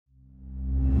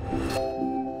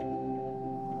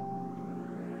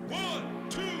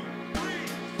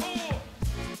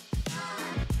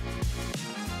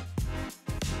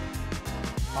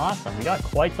Awesome. We got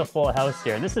quite the full house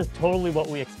here. This is totally what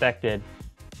we expected.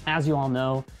 As you all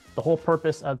know, the whole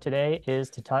purpose of today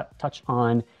is to touch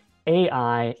on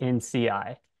AI in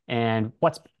CI. And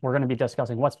we're going to be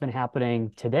discussing what's been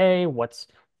happening today, what's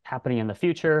happening in the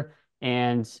future.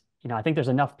 And, I think there's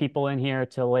enough people in here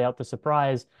to lay out the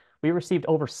surprise. We received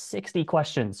over 60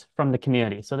 questions from the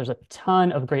community. So there's a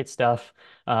ton of great stuff.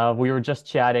 We were just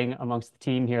chatting amongst the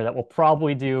team here that we'll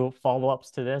probably do follow-ups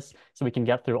to this so we can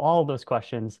get through all of those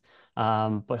questions.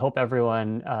 But hope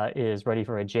everyone is ready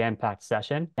for a jam-packed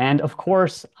session. And of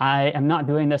course, I am not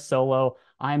doing this solo.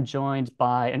 I'm joined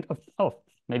by,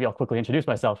 maybe I'll quickly introduce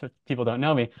myself if people don't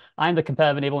know me. I'm the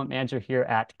Competitive Enablement Manager here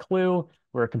at Klue.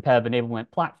 We're a competitive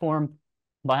enablement platform.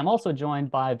 But I'm also joined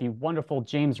by the wonderful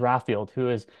James Raffield, who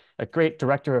is a great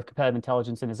director of competitive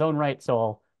intelligence in his own right. So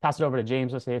I'll pass it over to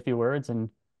James to say a few words and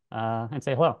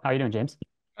say hello. How are you doing, James?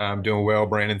 I'm doing well,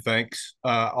 Brandon. Thanks.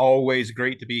 Always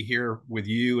great to be here with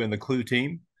you and the Klue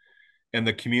team and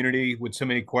the community with so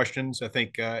many questions. I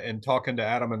think in talking to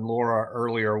Adam and Laura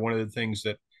earlier, one of the things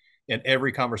that in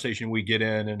every conversation we get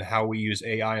in and how we use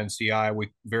AI and CI, we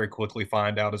very quickly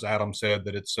find out, as Adam said,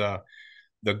 that it's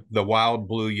the wild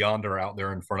blue yonder out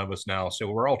there in front of us now. So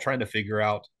we're all trying to figure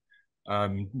out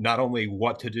not only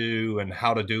what to do and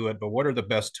how to do it, but what are the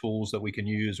best tools that we can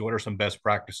use? What are some best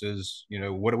practices?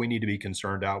 What do we need to be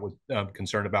concerned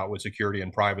about with security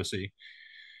and privacy?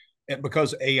 And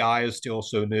because AI is still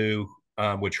so new,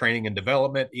 with training and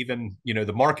development, even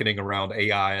the marketing around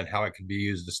AI and how it can be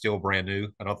used is still brand new.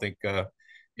 I don't think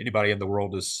anybody in the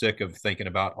world is sick of thinking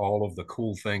about all of the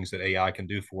cool things that AI can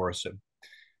do for us. And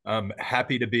I'm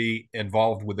happy to be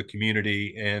involved with the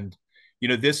community. And,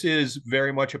 this is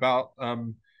very much about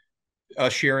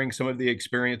us sharing some of the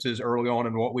experiences early on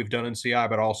and what we've done in CI,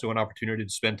 but also an opportunity to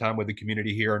spend time with the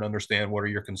community here and understand what are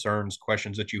your concerns,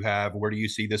 questions that you have, where do you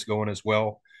see this going as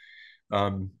well.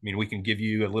 We can give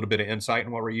you a little bit of insight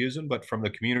in what we're using, but from the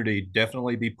community,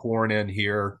 definitely be pouring in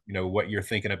here, what you're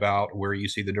thinking about, where you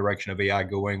see the direction of AI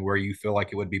going, where you feel like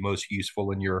it would be most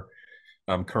useful in your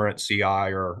current CI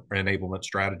or enablement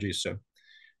strategies. So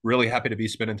really happy to be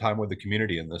spending time with the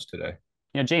community in this today.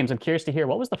 James, I'm curious to hear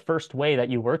what was the first way that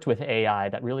you worked with AI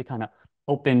that really kind of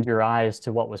opened your eyes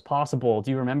to what was possible?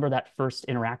 Do you remember that first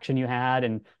interaction you had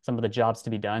and some of the jobs to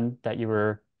be done that you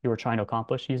were trying to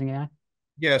accomplish using AI?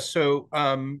 Yeah. So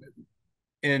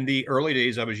in the early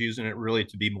days, I was using it really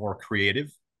to be more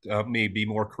creative,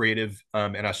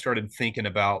 and I started thinking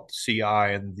about CI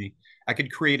and I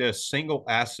could create a single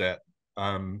asset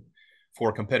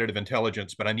for competitive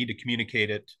intelligence, but I need to communicate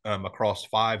it across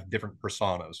 5 different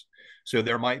personas. So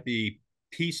there might be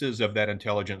pieces of that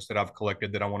intelligence that I've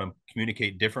collected that I want to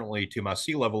communicate differently to my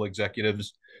C-level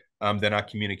executives than I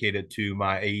communicated to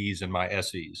my AEs and my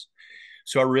SEs.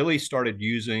 So I really started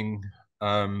using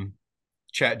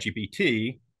Chat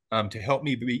GPT to help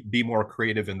me be more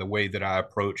creative in the way that I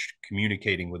approached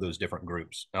communicating with those different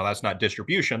groups. Now, that's not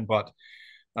distribution, but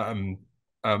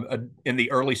in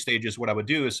the early stages, what I would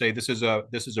do is say, this is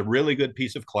a really good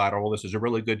piece of collateral. This is a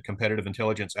really good competitive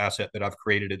intelligence asset that I've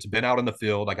created. It's been out in the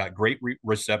field. I got great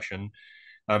reception.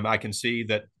 I can see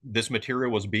that this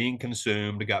material was being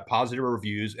consumed, got positive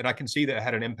reviews, and I can see that it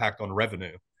had an impact on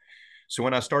revenue. So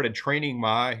when I started training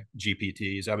my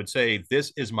GPTs, I would say,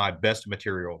 this is my best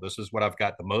material. This is what I've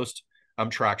got the most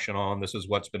traction on. This is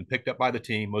what's been picked up by the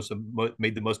team,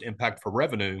 made the most impact for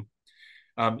revenue.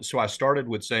 So I started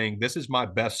with saying, this is my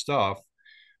best stuff,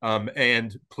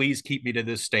 and please keep me to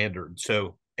this standard.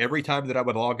 So every time that I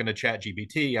would log into Chat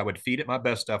GPT, I would feed it my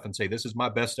best stuff and say, this is my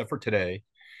best stuff for today.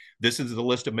 This is the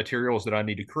list of materials that I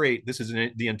need to create. This is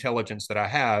the intelligence that I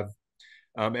have.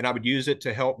 And I would use it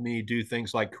to help me do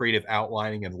things like creative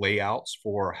outlining and layouts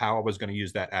for how I was going to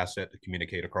use that asset to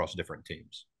communicate across different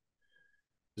teams.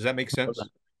 Does that make sense?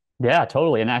 Yeah,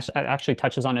 totally. And actually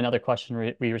touches on another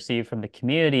question we received from the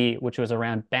community, which was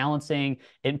around balancing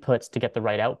inputs to get the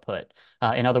right output.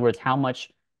 In other words, how much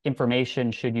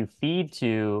information should you feed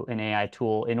to an AI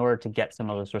tool in order to get some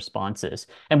of those responses?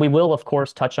 And we will, of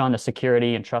course, touch on the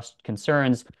security and trust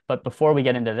concerns. But before we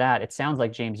get into that, it sounds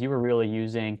like, James, you were really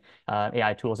using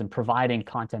AI tools and providing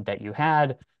content that you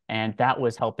had, and that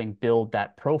was helping build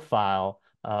that profile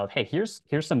of, hey, here's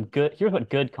what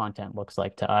good content looks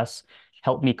like to us.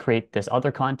 Help me create this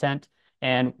other content.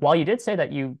 And while you did say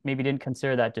that you maybe didn't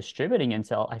consider that distributing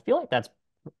intel, I feel like that's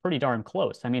pretty darn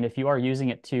close. I mean, if you are using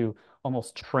it to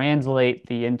almost translate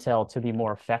the intel to be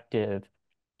more effective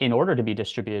in order to be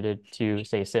distributed to,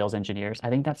 say, sales engineers,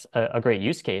 I think that's a great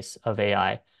use case of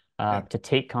AI to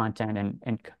take content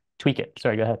and tweak it.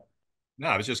 Sorry, go ahead. No,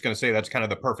 I was just going to say, that's kind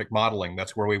of the perfect modeling.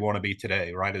 That's where we want to be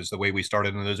today, right? Is the way we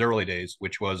started in those early days,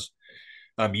 which was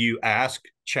You ask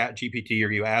Chat GPT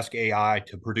or you ask AI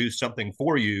to produce something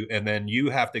for you, and then you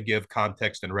have to give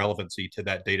context and relevancy to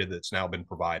that data that's now been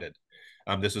provided.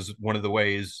 This is one of the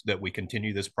ways that we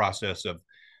continue this process of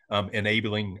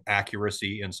enabling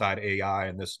accuracy inside AI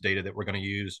and this data that we're going to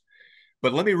use.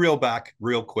 But let me reel back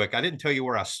real quick. I didn't tell you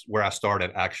where I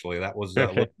started. Actually, that was a Okay.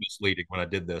 little misleading when I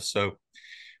did this. So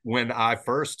when I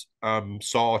first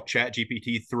saw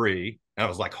ChatGPT 3, I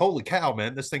was like, holy cow,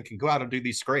 man, this thing can go out and do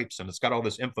these scrapes and it's got all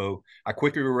this info. I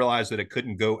quickly realized that it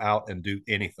couldn't go out and do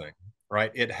anything,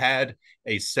 right? It had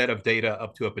a set of data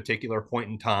up to a particular point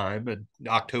in time in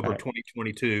October Right.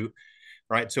 2022,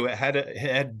 right? So it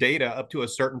had data up to a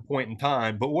certain point in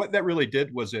time. But what that really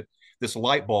did was this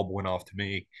light bulb went off to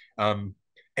me.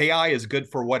 AI is good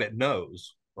for what it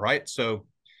knows, right? So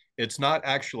it's not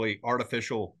actually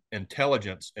artificial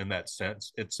intelligence in that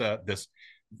sense. It's this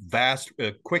vast,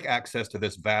 quick access to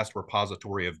this vast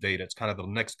repository of data. It's kind of the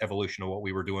next evolution of what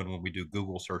we were doing when we do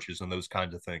Google searches and those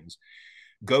kinds of things.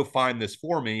 Go find this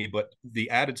for me, but the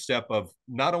added step of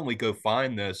not only go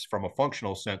find this from a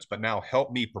functional sense, but now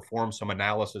help me perform some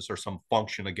analysis or some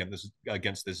function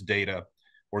against this data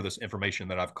or this information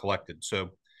that I've collected.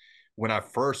 So when I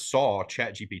first saw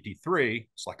ChatGPT 3,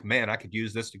 it's like, man, I could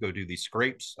use this to go do these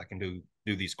scrapes. I can do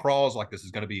these crawls. Like this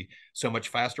is going to be so much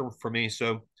faster for me.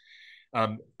 So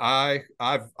I've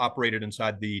operated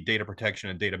inside the data protection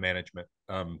and data management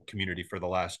community for the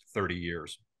last 30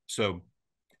 years. So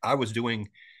I was doing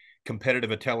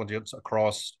competitive intelligence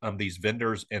across these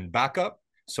vendors in backup.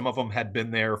 Some of them had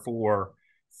been there for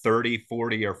 30,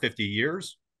 40, or 50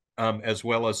 years, as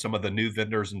well as some of the new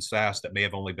vendors in SaaS that may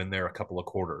have only been there a couple of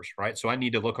quarters, right? So I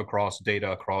need to look across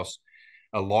data across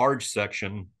a large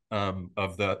section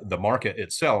of the market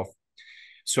itself.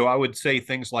 So I would say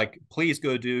things like, please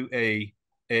go do a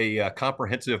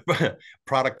comprehensive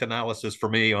product analysis for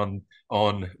me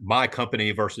on my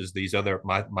company versus these other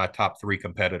my top three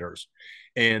competitors,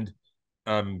 and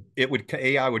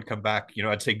AI would come back.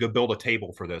 I'd say go build a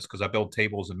table for this because I build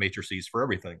tables and matrices for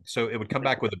everything. So it would come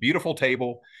back with a beautiful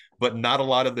table, but not a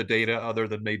lot of the data other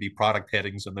than maybe product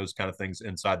headings and those kind of things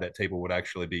inside that table would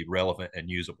actually be relevant and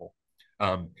usable.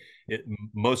 Um,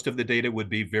 Most of the data would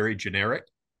be very generic.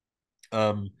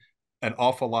 um, an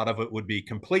awful lot of it would be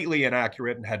completely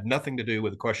inaccurate and had nothing to do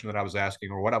with the question that I was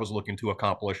asking or what I was looking to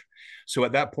accomplish. So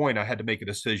at that point, I had to make a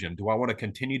decision. Do I want to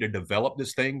continue to develop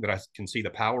this thing that I can see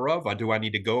the power of? Or do I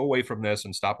need to go away from this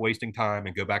and stop wasting time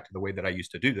and go back to the way that I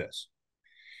used to do this?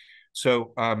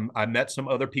 So I met some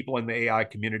other people in the AI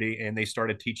community, and they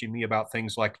started teaching me about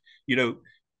things like,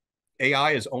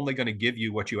 AI is only going to give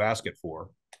you what you ask it for.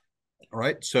 All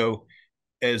right. So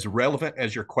as relevant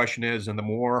as your question is, and the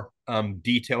more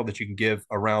detail that you can give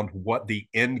around what the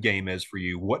end game is for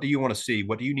you, what do you want to see?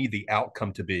 What do you need the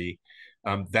outcome to be?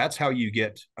 That's how you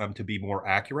get to be more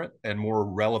accurate and more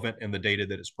relevant in the data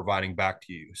that it's providing back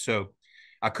to you. So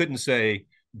I couldn't say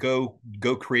go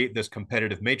create this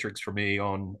competitive matrix for me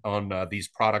on these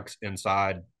products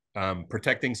inside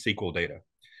protecting SQL data.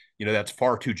 That's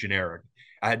far too generic.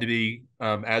 I had to be,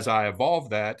 as I evolved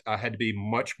that, I had to be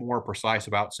much more precise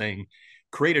about saying,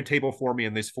 create a table for me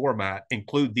in this format,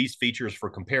 include these features for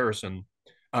comparison,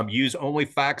 use only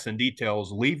facts and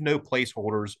details, leave no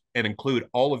placeholders, and include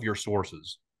all of your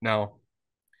sources. Now,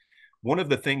 one of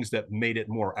the things that made it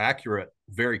more accurate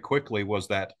very quickly was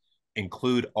that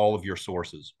include all of your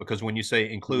sources. Because when you say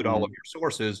include all of Mm, your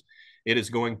sources, it is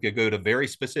going to go to very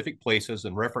specific places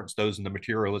and reference those in the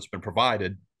material that's been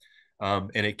provided.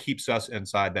 And it keeps us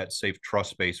inside that safe trust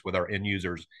space with our end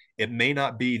users. It may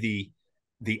not be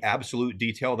the absolute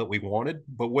detail that we wanted,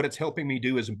 but what it's helping me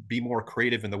do is be more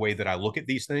creative in the way that I look at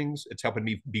these things. It's helping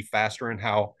me be faster in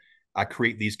how I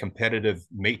create these competitive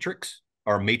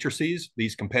matrices,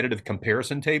 these competitive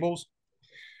comparison tables.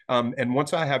 And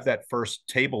once I have that first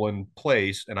table in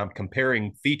place and I'm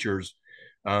comparing features,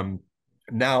 um,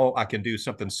 now I can do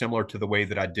something similar to the way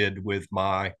that I did with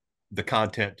the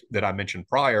content that I mentioned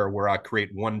prior, where I create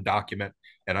one document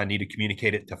and I need to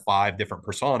communicate it to 5 different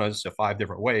personas, so 5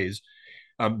 different ways.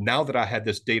 Now that I had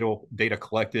this data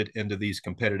collected into these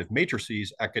competitive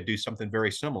matrices, I could do something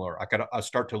very similar. I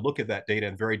start to look at that data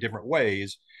in very different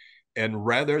ways, and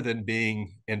rather than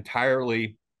being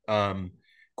entirely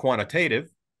quantitative,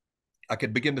 I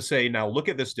could begin to say, now look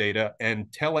at this data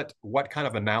and tell it what kind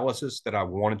of analysis that I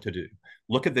wanted to do.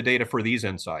 Look at the data for these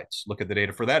insights. Look at the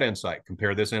data for that insight.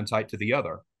 Compare this insight to the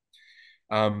other.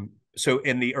 So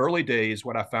in the early days,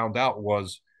 what I found out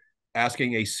was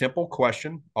asking a simple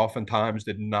question oftentimes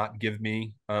did not give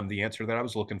me the answer that I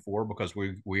was looking for, because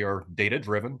we are data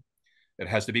driven. It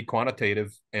has to be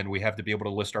quantitative, and we have to be able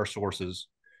to list our sources.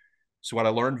 So what I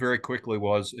learned very quickly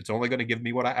was it's only going to give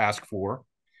me what I ask for.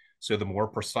 So the more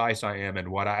precise I am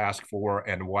in what I ask for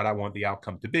and what I want the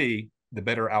outcome to be, the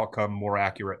better outcome, more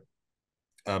accurate,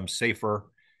 safer,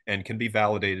 and can be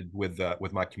validated with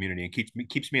my community, and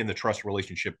keeps me in the trust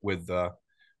relationship with the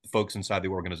folks inside the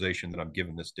organization that I'm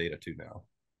giving this data to now,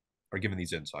 or giving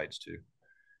these insights to.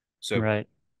 So Right.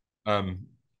 um,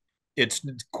 its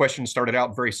questions started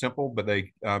out very simple, but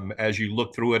they as you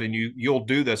look through it, and you'll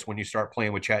do this when you start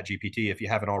playing with Chat GPT if you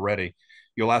haven't already.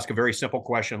 You'll ask a very simple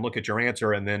question, look at your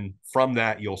answer, and then from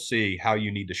that you'll see how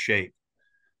you need to shape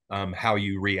how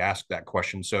you re-ask that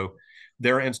question. So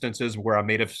there are instances where I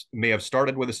may have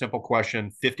started with a simple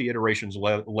question. 50 iterations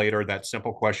later, that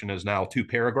simple question is now 2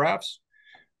 paragraphs,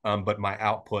 but my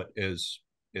output is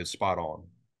spot on.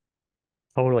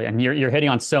 Totally. And you're hitting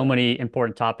on so many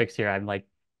important topics here.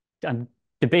 I'm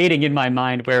debating in my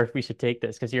mind where we should take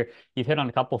this because you've hit on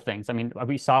a couple things. I mean,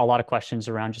 we saw a lot of questions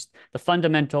around just the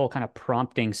fundamental kind of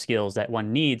prompting skills that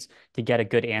one needs to get a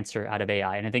good answer out of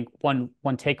AI. And I think one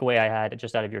takeaway I had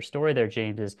just out of your story there,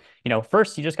 James, is,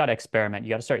 first you just got to experiment. You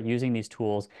got to start using these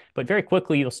tools, but very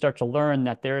quickly you'll start to learn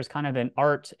that there's kind of an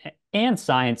art and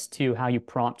science to how you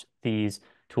prompt these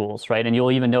tools, right? And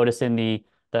you'll even notice in the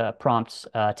prompts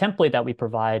template that we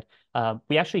provide,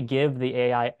 we actually give the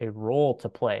AI a role to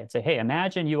play and say, hey,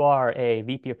 imagine you are a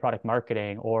VP of product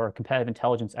marketing or a competitive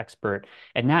intelligence expert,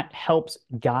 and that helps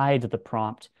guide the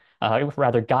prompt,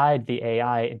 rather guide the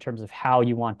AI in terms of how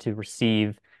you want to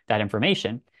receive that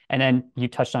information. And then you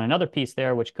touched on another piece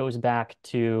there, which goes back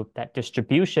to that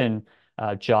distribution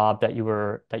job that you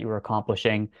were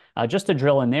accomplishing. Just to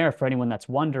drill in there for anyone that's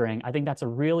wondering, I think that's a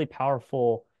really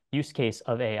powerful use case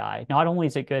of AI. Not only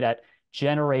is it good at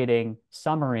generating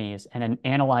summaries and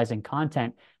analyzing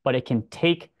content, but it can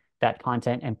take that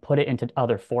content and put it into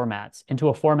other formats, into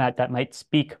a format that might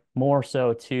speak more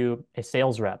so to a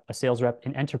sales rep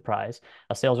in enterprise,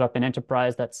 a sales rep in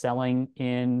enterprise that's selling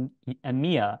in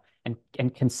EMEA,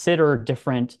 and consider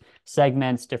different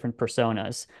segments, different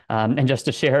personas. And just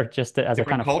to share, as a kind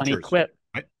Different of funny cultures, quip,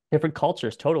 right? different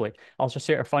cultures, totally. I'll just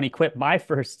share a funny quip. My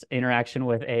first interaction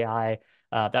with AI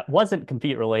that wasn't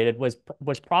compete related was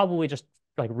probably just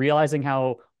like realizing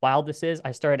how wild this is.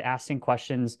 I started asking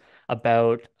questions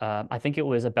about I think it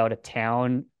was about a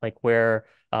town like where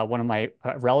one of my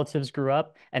relatives grew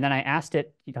up, and then I asked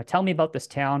it, tell me about this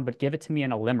town, but give it to me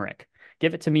in a limerick,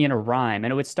 give it to me in a rhyme,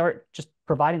 and it would start just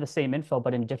providing the same info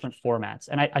but in different formats.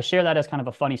 And I share that as kind of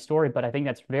a funny story, but I think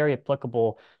that's very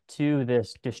applicable to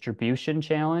this distribution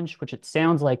challenge, which it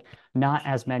sounds like not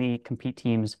as many compete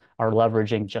teams are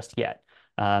leveraging just yet.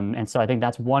 And so I think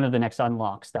that's one of the next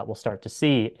unlocks that we'll start to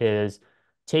see is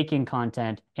taking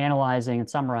content, analyzing and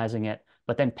summarizing it,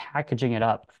 but then packaging it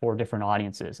up for different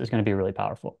audiences is going to be really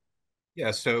powerful.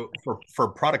 Yeah. So for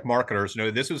product marketers,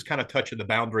 this is kind of touching the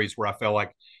boundaries where I feel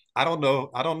like I don't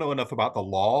know enough about the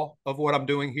law of what I'm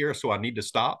doing here, so I need to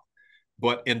stop.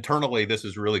 But internally, this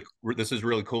is really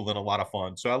cool and a lot of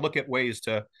fun. So I look at ways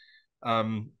to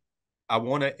um, I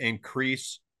want to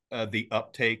increase the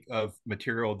uptake of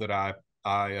material that I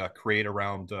create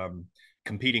around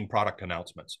competing product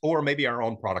announcements, or maybe our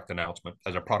own product announcement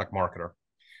as a product marketer.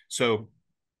 So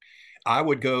I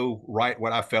would go write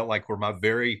what I felt like were my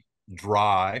very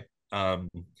dry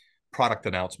product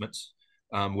announcements,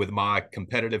 with my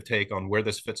competitive take on where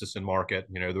this fits us in market.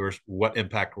 There's what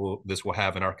impact this will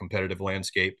have in our competitive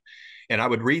landscape, and I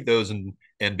would read those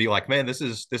and be like, man, this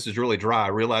is really dry.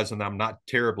 Realizing I'm not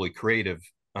terribly creative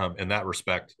in that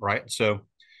respect, right? So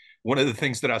one of the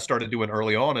things that I started doing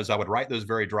early on is I would write those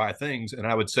very dry things, and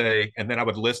I would say, and then I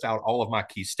would list out all of my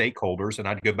key stakeholders, and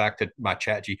I'd go back to my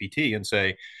Chat GPT and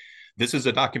say, this is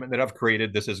a document that I've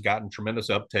created. This has gotten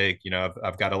tremendous uptake.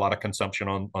 I've got a lot of consumption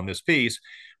on this piece,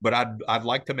 but I'd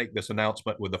like to make this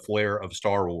announcement with the flair of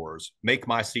Star Wars. Make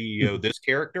my CEO this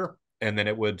character, and then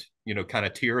it would kind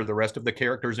of tier the rest of the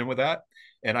characters in with that.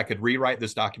 And I could rewrite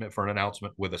this document for an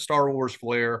announcement with a Star Wars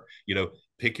flair.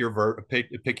 Pick your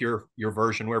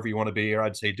version wherever you want to be, or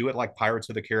I'd say do it like Pirates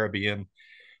of the Caribbean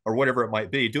or whatever it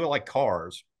might be. Do it like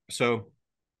Cars. So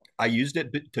I used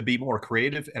it to be more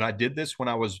creative, and I did this when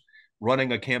I was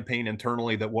running a campaign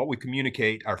internally that what we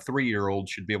communicate, our 3-year-olds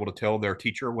should be able to tell their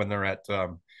teacher when they're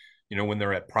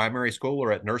at primary school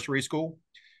or at nursery school.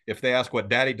 If they ask what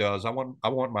daddy does, I want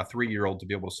my 3-year-old to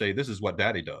be able to say, this is what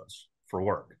daddy does for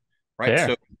work, right? So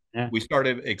Fair. Yeah. we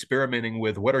started experimenting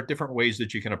with what are different ways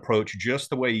that you can approach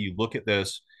just the way you look at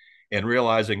this, and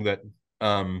realizing that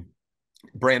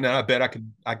Brandon, I bet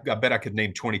I could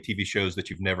name 20 TV shows that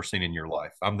you've never seen in your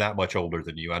life. I'm that much older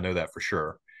than you. I know that for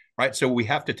sure. Right. So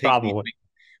Probably.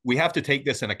 we have to take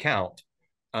this in account.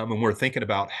 And we're thinking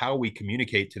about how we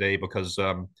communicate today, because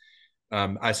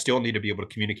I still need to be able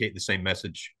to communicate the same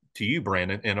message to you,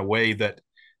 Brandon, in a way that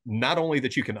not only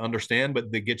that you can understand,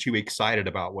 but that gets you excited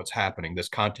about what's happening, this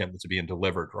content that's being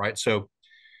delivered, right? So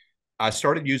I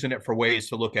started using it for ways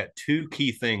to look at two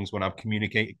key things when I'm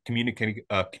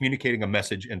communicating a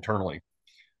message internally.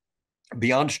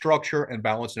 Beyond structure and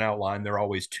balance and outline, there are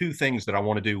always two things that I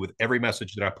want to do with every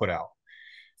message that I put out.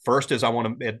 First is I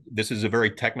want to, this is a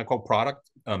very technical product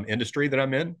industry that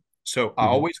I'm in. So I Mhm.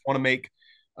 always want to make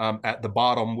at the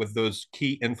bottom with those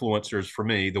key influencers for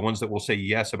me, the ones that will say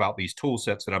yes about these tool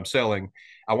sets that I'm selling.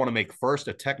 I want to make first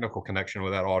a technical connection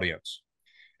with that audience.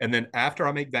 And then after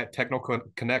I make that technical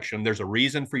connection, there's a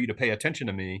reason for you to pay attention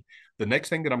to me. The next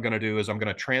thing that I'm going to do is I'm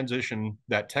going to transition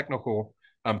that technical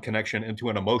connection into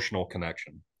an emotional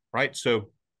connection, right? So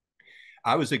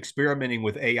I was experimenting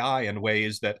with AI in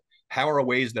ways that how are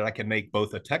ways that I can make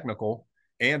both a technical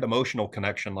and emotional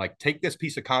connection, like take this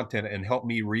piece of content and help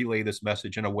me relay this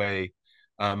message in a way.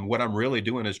 What I'm really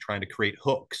doing is trying to create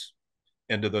hooks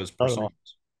into those personas, Totally.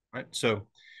 right? So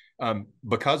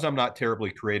because I'm not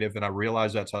terribly creative and I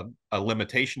realize that's a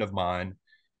limitation of mine,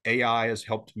 AI has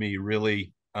helped me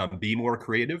really be more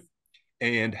creative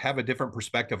and have a different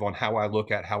perspective on how I look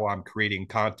at how I'm creating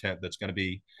content that's going to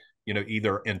be,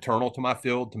 either internal to my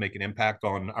field to make an impact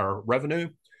on our revenue,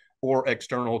 or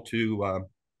external to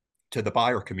the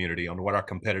buyer community on what our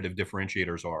competitive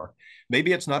differentiators are.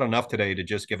 Maybe it's not enough today to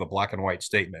just give a black and white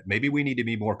statement. Maybe we need to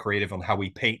be more creative on how we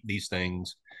paint these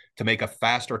things to make a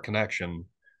faster connection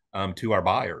to our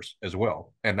buyers as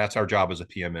well. And that's our job as a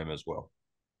PMM as well.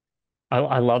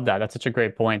 I love that. That's such a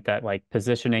great point that like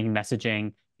positioning,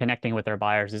 messaging, connecting with our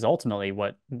buyers is ultimately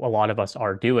what a lot of us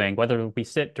are doing. Whether we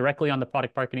sit directly on the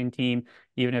product marketing team,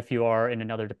 even if you are in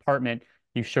another department,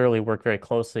 you surely work very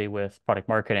closely with product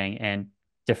marketing, and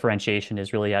differentiation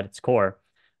is really at its core.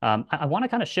 I want to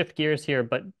kind of shift gears here,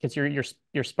 but because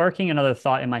you're sparking another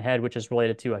thought in my head, which is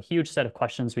related to a huge set of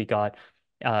questions we got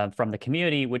from the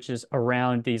community, which is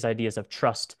around these ideas of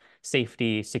trust,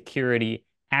 safety, security,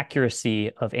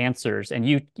 accuracy of answers. And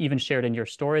you even shared in your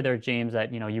story there, James,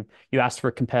 that you asked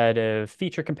for competitive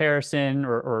feature comparison,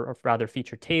 or rather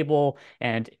feature table,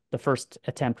 and the first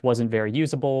attempt wasn't very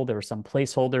usable. There were some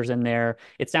placeholders in there.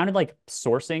 It sounded like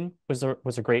sourcing was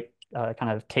a great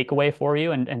kind of takeaway for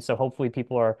you, and so hopefully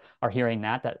people are hearing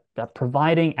that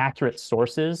providing accurate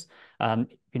sources, or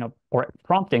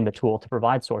prompting the tool to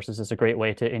provide sources is a great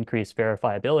way to increase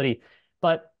verifiability.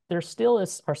 But there still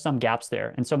are some gaps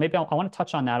there. And so maybe I want to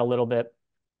touch on that a little bit.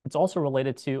 It's also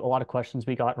related to a lot of questions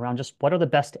we got around just what are the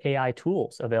best AI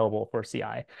tools available for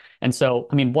CI. And so,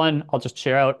 I mean, one, I'll just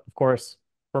share out, of course,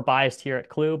 we're biased here at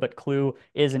Klue, but Klue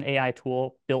is an AI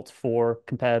tool built for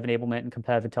competitive enablement and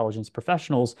competitive intelligence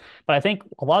professionals. But I think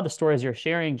a lot of the stories you're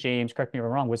sharing, James, correct me if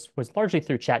I'm wrong, was largely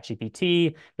through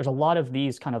ChatGPT. There's a lot of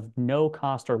these kind of no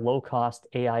cost or low cost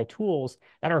AI tools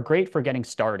that are great for getting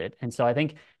started. And so I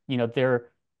think,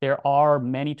 there are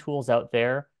many tools out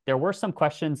there. There were some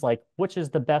questions like, which is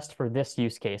the best for this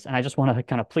use case? And I just want to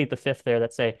kind of plead the fifth there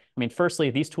that say, I mean, firstly,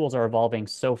 these tools are evolving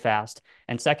so fast.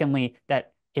 And secondly,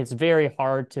 that it's very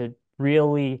hard to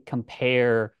really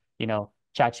compare,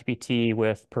 ChatGPT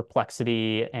with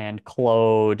Perplexity and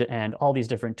Claude and all these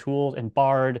different tools and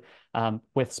Bard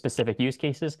with specific use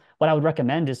cases. What I would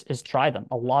recommend is try them.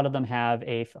 A lot of them have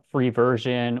a free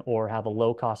version or have a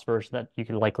low cost version that you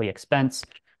can likely expense.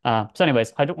 So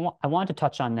anyways, I wanted to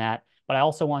touch on that, but I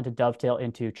also wanted to dovetail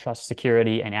into trust,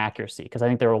 security, and accuracy, because I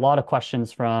think there are a lot of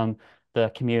questions from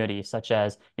the community, such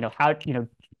as, do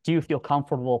you feel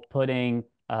comfortable putting,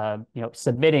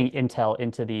 submitting intel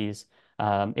into these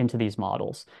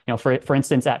models? For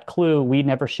instance, at Klue, we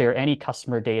never share any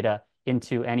customer data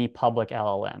into any public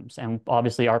LLMs. And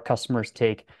obviously our customers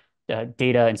take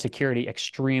data and security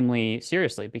extremely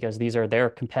seriously because these are their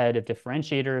competitive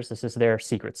differentiators. This is their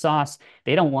secret sauce.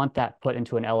 They don't want that put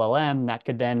into an LLM that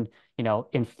could then,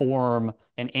 inform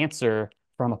an answer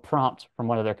from a prompt from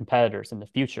one of their competitors in the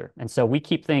future. And so we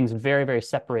keep things very, very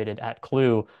separated at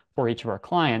Klue for each of our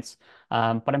clients.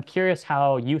 But I'm curious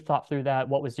how you thought through that.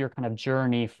 What was your kind of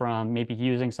journey from maybe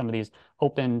using some of these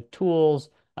open tools?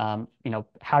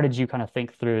 How did you kind of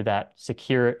think through that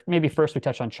secure? Maybe first we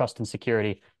touch on trust and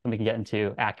security, then we can get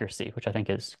into accuracy, which I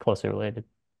think is closely related.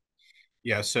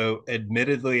 Yeah, so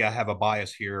admittedly, I have a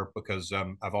bias here because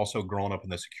I've also grown up in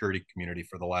the security community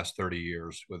for the last 30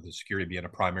 years, with the security being a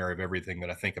primary of everything that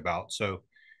I think about. So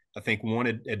I think one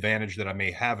advantage that I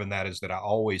may have in that is that I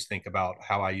always think about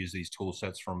how I use these tool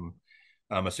sets from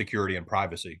a security and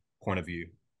privacy point of view.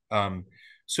 Um,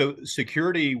 so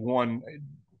security one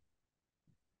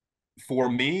for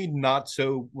me, not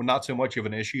so much of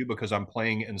an issue because I'm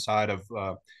playing inside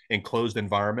of enclosed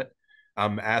environment.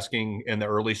 I'm asking in the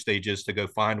early stages to go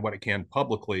find what it can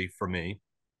publicly for me.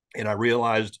 And I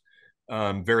realized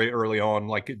very early on,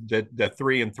 like the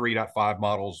 3 and 3.5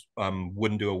 models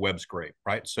wouldn't do a web scrape,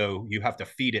 right? So you have to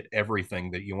feed it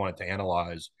everything that you want it to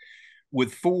analyze.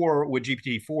 With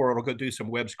GPT-4, it'll go do some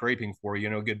web scraping for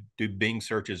you, do Bing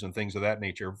searches and things of that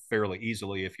nature fairly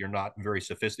easily if you're not very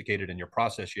sophisticated in your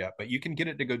process yet. But you can get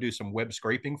it to go do some web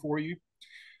scraping for you,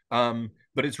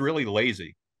 but it's really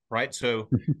lazy, right? So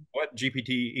what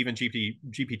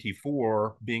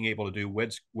GPT-4 being able to do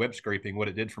web scraping, what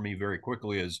it did for me very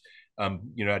quickly is, I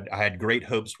had great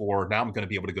hopes for, now I'm going to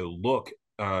be able to go look,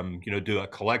 do a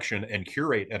collection and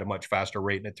curate at a much faster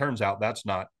rate. And it turns out that's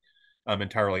not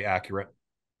entirely accurate.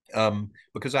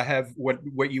 Because I have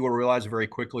what you will realize very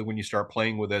quickly when you start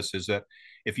playing with this is that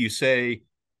if you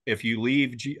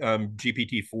leave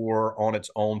GPT-4 on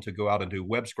its own to go out and do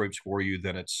web scrapes for you,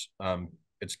 then it's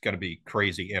going to be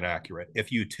crazy inaccurate.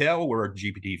 If you tell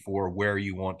GPT-4 where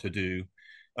you want to do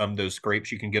those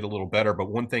scrapes, you can get a little better.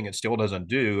 But one thing it still doesn't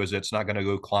do is it's not going to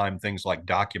go climb things like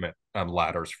document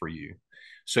ladders for you.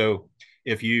 So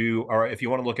if you want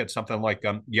to look at something like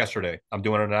yesterday, I'm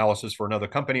doing an analysis for another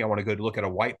company. I want to go look at a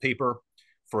white paper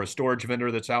for a storage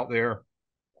vendor that's out there.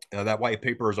 That white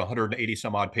paper is 180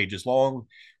 some odd pages long,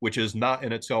 which is not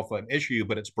in itself an issue,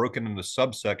 but it's broken into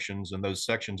subsections and those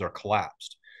sections are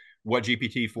collapsed. What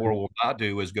GPT-4 will not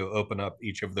do is go open up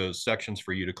each of those sections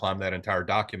for you to climb that entire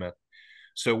document.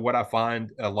 So what I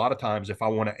find a lot of times, if I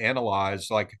want to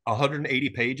analyze like 180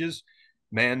 pages,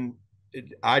 man,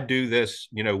 I do this,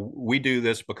 we do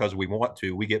this because we want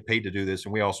to. We get paid to do this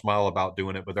and we all smile about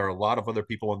doing it. But there are a lot of other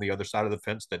people on the other side of the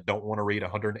fence that don't want to read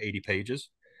 180 pages,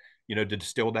 to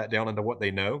distill that down into what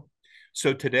they know.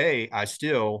 So today, I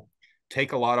still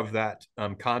take a lot of that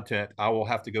content. I will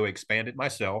have to go expand it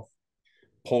myself,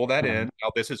 pull that in.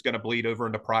 Now, this is going to bleed over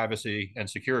into privacy and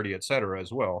security, et cetera,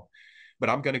 as well. But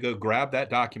I'm going to go grab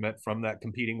that document from that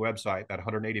competing website, that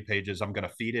 180 pages. I'm going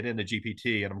to feed it into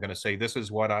GPT, and I'm going to say, this is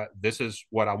what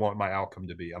I want my outcome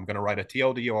to be. I'm going to write a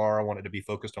TLDR. I want it to be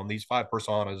focused on these 5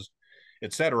 personas,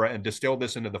 et cetera, and distill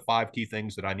this into the 5 key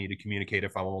things that I need to communicate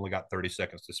if I've only got 30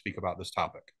 seconds to speak about this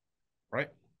topic, right?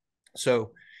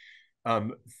 So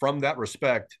from that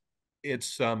respect,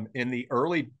 it's in the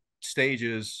early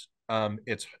stages,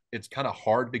 it's kind of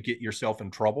hard to get yourself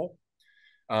in trouble.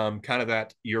 Kind of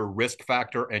that your risk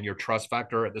factor and your trust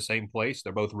factor at the same place.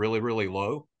 They're both really, really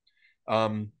low.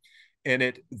 And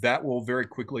that will very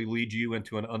quickly lead you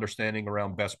into an understanding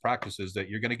around best practices that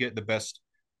you're going to get the best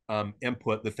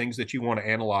input. The things that you want to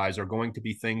analyze are going to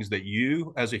be things that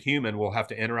you as a human will have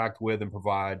to interact with and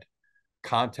provide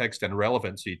context and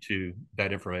relevancy to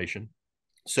that information.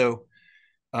 So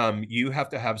you have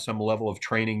to have some level of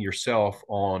training yourself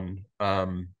on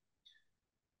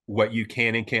what you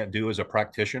can and can't do as a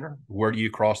practitioner. Where do you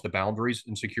cross the boundaries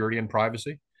in security and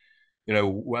privacy?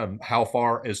 How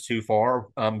far is too far?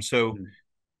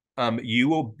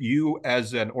 You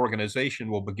as an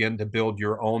organization will begin to build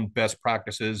your own best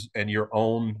practices and your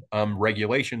own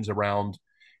regulations around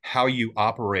how you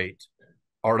operate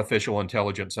artificial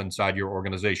intelligence inside your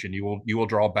organization. You will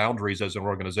draw boundaries as an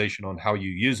organization on how you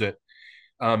use it.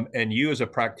 And you as a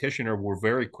practitioner will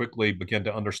very quickly begin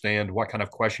to understand what kind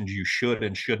of questions you should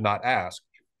and should not ask.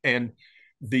 And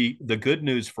the good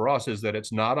news for us is that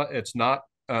it's not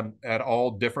at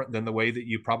all different than the way that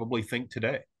you probably think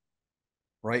today,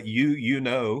 right?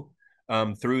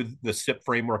 Through the SIP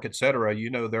framework, et cetera,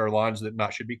 there are lines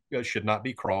that should not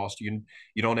be crossed. You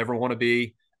don't ever want to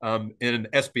be in an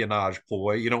espionage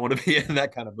ploy. You don't want to be in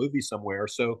that kind of movie somewhere.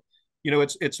 So,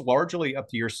 it's largely up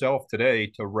to yourself today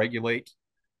to regulate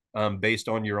based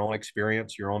on your own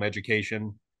experience, your own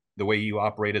education, the way you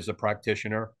operate as a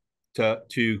practitioner,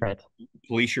 to Right.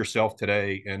 police yourself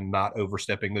today and not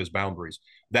overstepping those boundaries.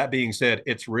 That being said,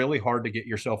 it's really hard to get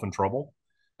yourself in trouble.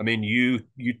 I mean,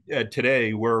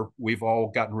 today we've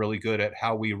all gotten really good at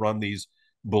how we run these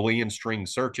Boolean string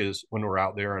searches when we're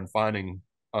out there and finding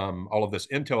all of this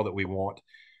intel that we want.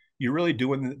 You're really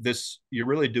doing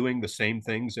the same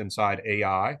things inside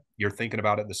AI. You're thinking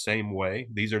about it the same way.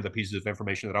 These are the pieces of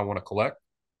information that I want to collect.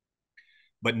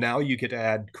 But now you get to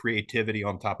add creativity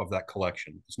on top of that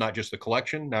collection. It's not just the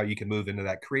collection. Now you can move into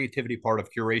that creativity part of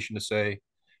curation to say,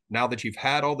 now that you've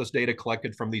had all this data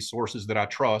collected from these sources that I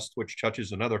trust, which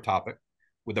touches another topic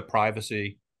with the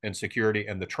privacy and security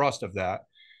and the trust of that,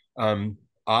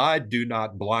 I do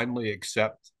not blindly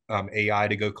accept AI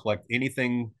to go collect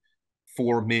anything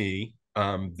for me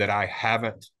that I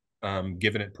haven't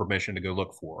given it permission to go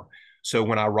look for. So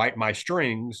when I write my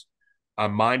strings,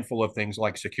 I'm mindful of things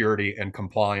like security and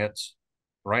compliance,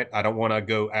 right? I don't want to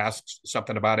go ask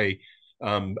something about a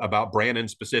about Brandon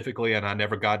specifically, and I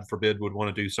never, God forbid, would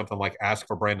want to do something like ask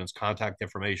for Brandon's contact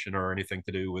information or anything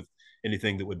to do with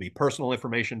anything that would be personal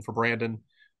information for Brandon.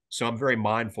 So I'm very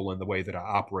mindful in the way that I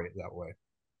operate that way.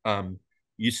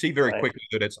 You see very Right. quickly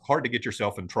that it's hard to get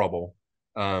yourself in trouble,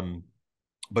 um,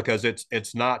 because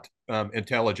it's not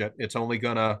intelligent. It's only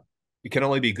gonna it can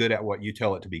only be good at what you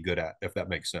tell it to be good at, if that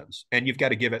makes sense. And you've got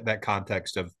to give it that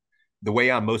context of the way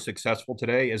I'm most successful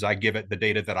today is I give it the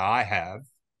data that I have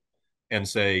and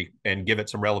say and give it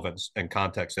some relevance and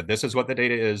context that this is what the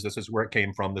data is, this is where it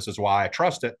came from, this is why I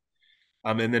trust it.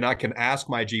 And then I can ask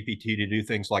my GPT to do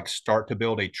things like start to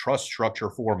build a trust structure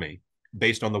for me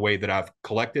based on the way that I've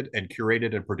collected and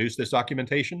curated and produced this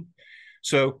documentation.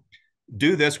 So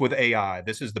do this with AI.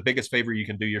 This is the biggest favor you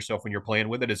can do yourself when you're playing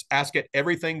with it is ask it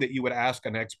everything that you would ask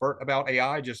an expert about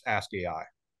AI, just ask AI.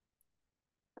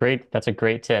 Great. That's a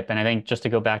great tip. And I think just to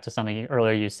go back to something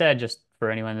earlier you said, just for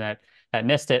anyone that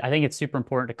missed it, I think it's super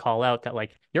important to call out that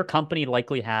like your company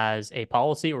likely has a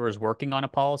policy or is working on a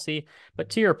policy. But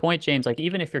to your point, James, like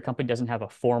even if your company doesn't have a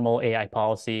formal AI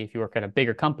policy, if you work at a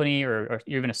bigger company or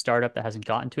you're even a startup that hasn't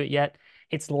gotten to it yet,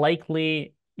 it's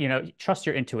likely, trust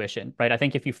your intuition, right? I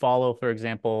think if you follow, for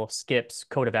example, Skip's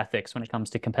code of ethics when it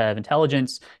comes to competitive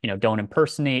intelligence, don't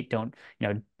impersonate, don't,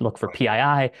 look for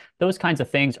PII, those kinds of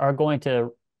things are going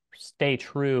to stay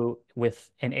true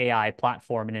with an AI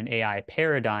platform and an AI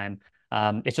paradigm.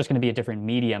 It's just going to be a different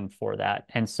medium for that.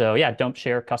 And so, yeah, don't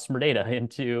share customer data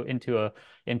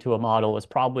into a model is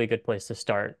probably a good place to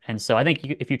start. And so, I think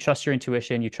if you trust your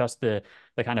intuition, you trust the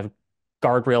kind of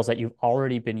guardrails that you've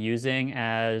already been using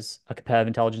as a competitive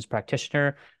intelligence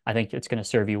practitioner, I think it's going to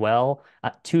serve you well.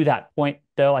 To that point,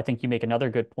 though, I think you make another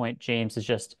good point, James, is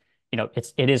just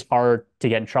it is hard to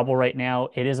get in trouble right now.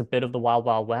 It is a bit of the wild,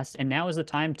 wild west, and now is the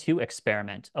time to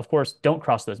experiment. Of course, don't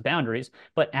cross those boundaries,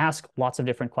 but ask lots of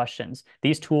different questions.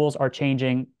 These tools are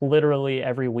changing literally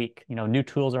every week. New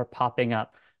tools are popping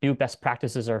up, new best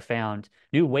practices are found,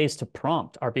 new ways to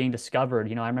prompt are being discovered.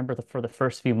 I remember for the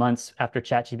first few months after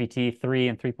ChatGPT 3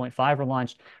 and 3.5 were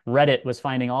launched, Reddit was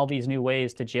finding all these new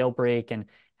ways to jailbreak and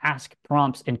ask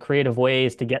prompts in creative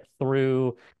ways to get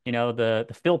through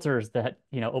the filters that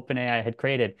OpenAI had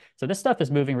created. So this stuff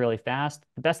is moving really fast.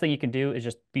 The best thing you can do is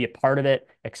just be a part of it,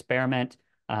 experiment,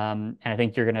 and I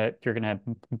think you're gonna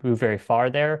move very far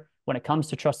there. When it comes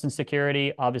to trust and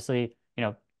security, obviously,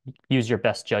 use your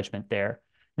best judgment there.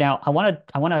 Now, I want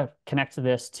to connect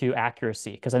this to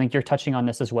accuracy because I think you're touching on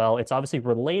this as well. It's obviously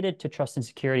related to trust and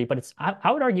security, but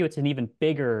I would argue it's an even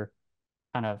bigger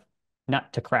kind of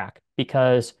nut to crack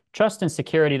because trust and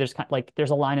security, there's kind of like there's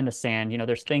a line in the sand,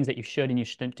 there's things that you should and you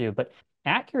shouldn't do. But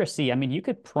accuracy, I mean, you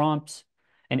could prompt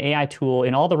an AI tool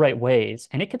in all the right ways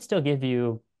and it could still give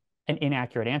you an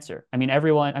inaccurate answer.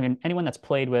 Anyone that's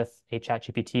played with a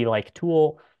ChatGPT like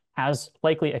tool has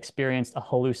likely experienced a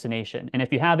hallucination. And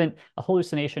if you haven't, a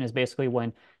hallucination is basically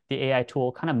when the AI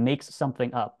tool kind of makes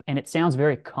something up and it sounds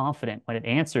very confident when it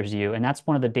answers you. And that's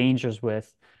one of the dangers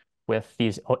with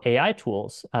these AI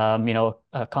tools. A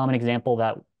common example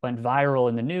that went viral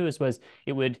in the news was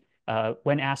it would,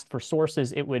 when asked for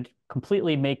sources, it would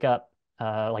completely make up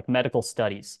like medical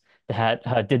studies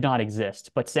that did not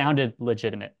exist but sounded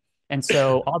legitimate. And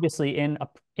so, obviously, in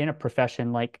a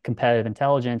profession like competitive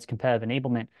intelligence, competitive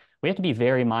enablement, we have to be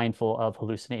very mindful of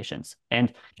hallucinations.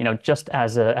 And just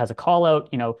as a call out,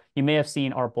 you may have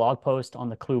seen our blog post on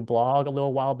the Klue blog a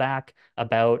little while back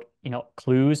about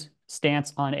Klue's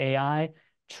stance on AI.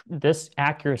 This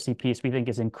accuracy piece we think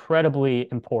is incredibly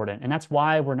important, and that's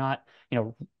why we're not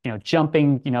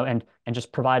jumping and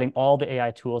just providing all the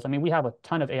AI tools. I mean, we have a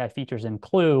ton of AI features in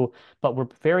Klue, but we're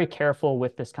very careful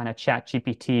with this kind of chat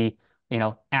GPT,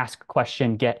 ask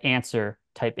question, get answer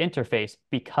type interface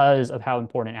because of how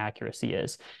important accuracy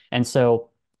is. And so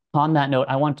on that note,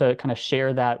 I want to kind of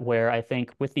share that where I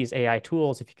think with these AI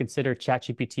tools, if you consider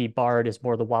ChatGPT Bard is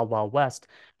more the wild, wild west,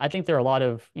 I think there are a lot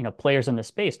of players in the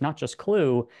space, not just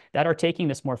Klue, that are taking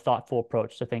this more thoughtful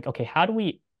approach to think, okay, how do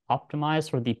we optimize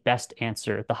for the best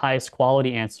answer, the highest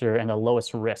quality answer, and the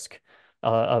lowest risk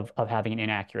of having an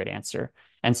inaccurate answer?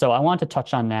 And so I want to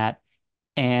touch on that.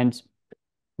 And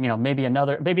maybe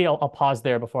I'll pause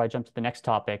there before I jump to the next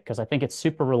topic because I think it's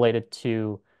super related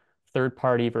to third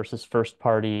party versus first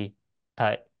party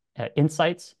uh,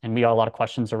 insights. And we got a lot of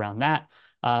questions around that.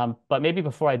 But maybe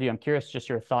before I do, I'm curious just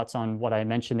your thoughts on what I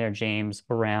mentioned there, James,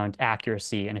 around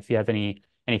accuracy, and if you have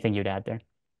anything you'd add there.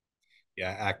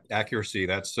 Yeah, accuracy.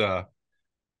 That's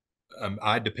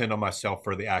I depend on myself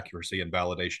for the accuracy and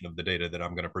validation of the data that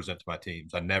I'm going to present to my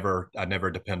teams. I never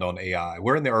depend on AI.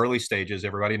 We're in the early stages.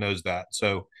 Everybody knows that.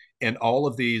 So in all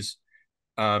of these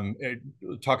um,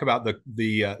 talk about the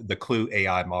Klue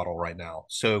AI model right now.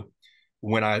 So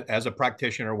when I, as a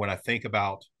practitioner, when I think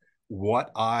about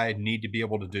what I need to be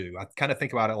able to do, I kind of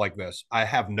think about it like this: I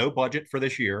have no budget for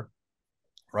this year,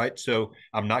 right? So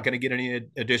I'm not going to get any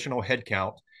additional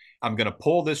headcount. I'm going to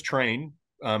pull this train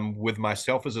with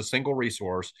myself as a single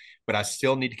resource, but I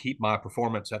still need to keep my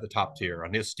performance at the top tier.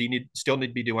 I still need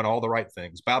to be doing all the right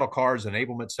things: battle cards,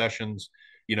 enablement sessions,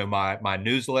 my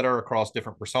newsletter across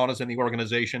different personas in the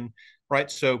organization, right?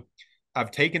 So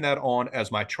I've taken that on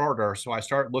as my charter. So I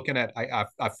start looking at,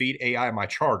 I feed AI my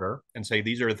charter and say,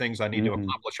 these are the things I need to Hmm.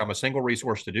 accomplish. I'm a single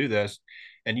resource to do this.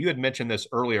 And you had mentioned this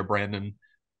earlier, Brandon.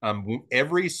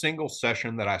 Every single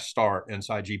session that I start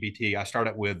inside GPT, I start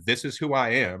it with, this is who I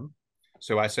am.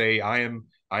 So I say, I am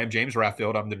James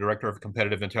Raffield. I'm the director of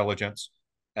competitive intelligence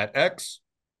at X.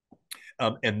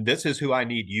 And this is who I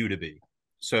need you to be.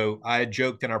 So I had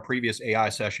joked in our previous AI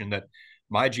session that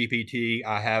my GPT,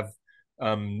 I have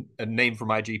a name for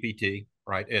my GPT,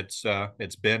 right? It's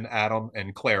Ben, Adam,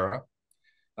 and Clara.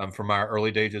 From my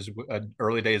early days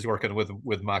working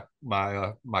with my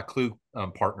Klue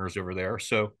partners over there.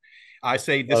 So I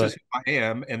say, this Love is it. who I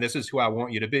am, and this is who I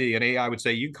want you to be. And AI would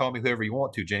say, you can call me whoever you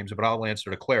want to, James, but I'll answer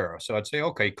to Clara. So I'd say,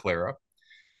 okay, Clara,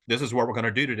 this is what we're going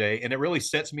to do today. And it really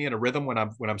sets me in a rhythm when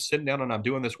I'm sitting down and I'm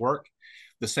doing this work.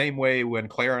 The same way when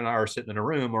Claire and I are sitting in a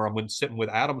room, or I'm sitting with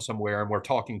Adam somewhere and we're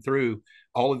talking through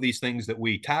all of these things that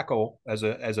we tackle as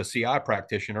a CI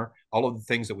practitioner, all of the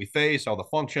things that we face, all the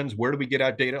functions, where do we get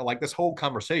our data, like this whole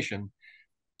conversation.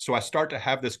 So I start to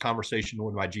have this conversation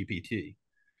with my GPT.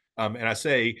 And I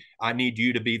say, I need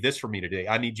you to be this for me today.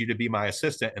 I need you to be my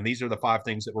assistant. And these are the 5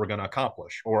 things that we're going to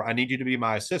accomplish. Or I need you to be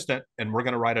my assistant and we're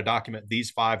going to write a document these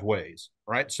 5 ways.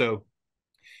 Right. So,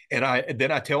 and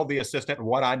then I tell the assistant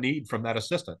what I need from that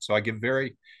assistant. So I give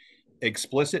very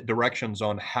explicit directions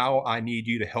on how I need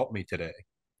you to help me today.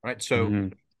 Right. So Hmm.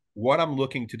 what I'm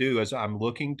looking to do is I'm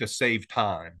looking to save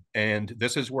time. And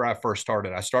this is where I first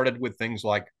started. I started with things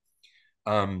like,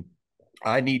 um,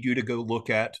 I need you to go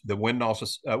look at the win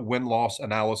loss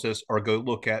analysis, or go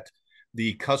look at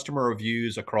the customer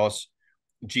reviews across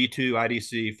G2,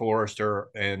 IDC, Forrester,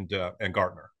 and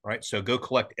Gartner. Right. So go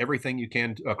collect everything you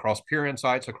can across Peer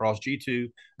Insights, across G2.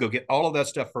 Go get all of that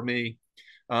stuff for me,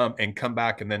 and come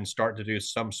back and then start to do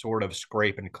some sort of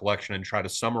scrape and collection and try to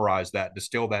summarize that,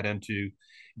 distill that into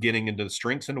getting into the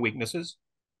strengths and weaknesses,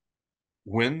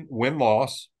 win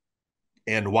loss,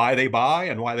 and why they buy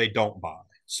and why they don't buy.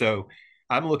 So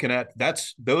I'm looking at,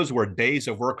 those were days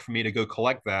of work for me to go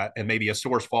collect that, and maybe a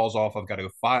source falls off. I've got to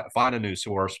find a new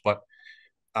source. But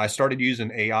I started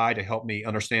using AI to help me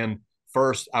understand.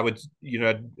 First, I would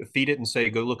feed it and say,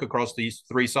 go look across these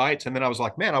 3 sites, and then I was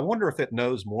like, man, I wonder if it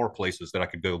knows more places that I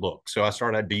could go look. So I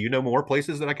started, do you know more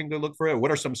places that I can go look for it?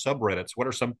 What are some subreddits? What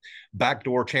are some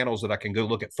backdoor channels that I can go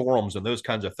look at, forums and those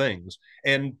kinds of things?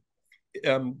 And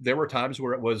there were times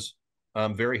where it was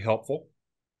very helpful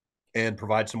and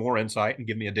provide some more insight and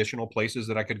give me additional places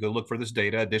that I could go look for this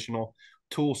data, additional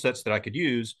tool sets that I could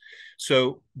use.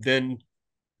 So then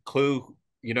Klue,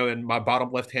 in my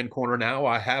bottom left hand corner now,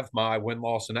 I have my win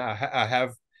loss, and I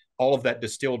have all of that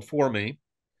distilled for me.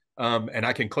 And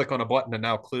I can click on a button, and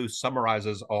now Klue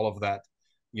summarizes all of that.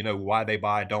 Why they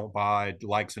buy, don't buy,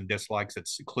 likes and dislikes.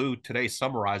 It's Klue today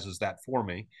summarizes that for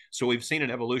me. So we've seen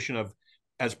an evolution of,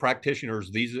 as practitioners,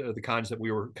 these are the kinds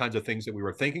of things that we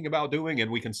were thinking about doing,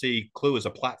 and we can see Klue as a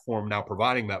platform now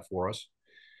providing that for us.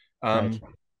 Right. Um,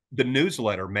 the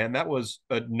newsletter, man, that was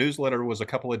a newsletter was a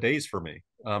couple of days for me,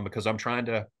 because I'm trying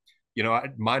to,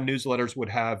 my newsletters would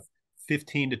have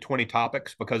 15 to 20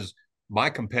 topics, because my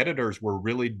competitors were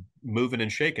really moving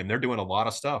and shaking. They're doing a lot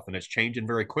of stuff and it's changing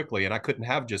very quickly. And I couldn't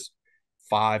have just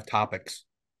 5 topics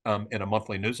in a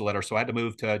monthly newsletter. So I had to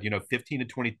move to, 15 to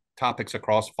 20 topics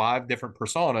across 5 different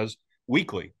personas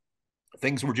weekly.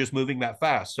 Things were just moving that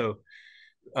fast. So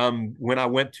when I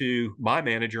went to my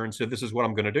manager and said, this is what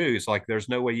I'm going to do, it's like, there's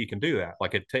no way you can do that.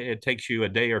 Like it takes you a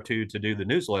day or two to do the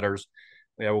newsletters.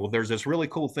 Yeah, well, there's this really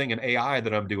cool thing in AI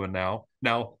that I'm doing now.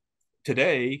 Now,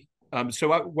 today,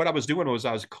 what I was doing was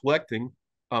I was collecting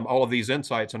all of these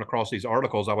insights, and across these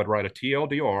articles, I would write a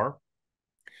TLDR.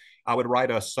 I would write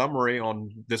a summary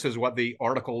on, this is what the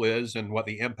article is and what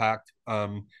the impact,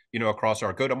 across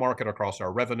our go-to-market, across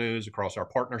our revenues, across our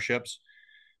partnerships.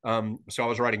 So I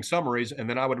was writing summaries, and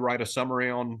then I would write a summary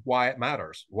on why it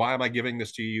matters. Why am I giving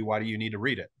this to you? Why do you need to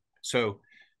read it? So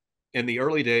in the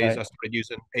early days, Right. I started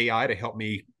using AI to help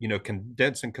me,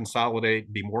 condense and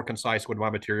consolidate, be more concise with my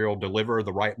material, deliver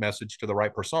the right message to the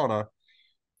right persona.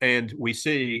 And we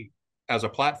see, as a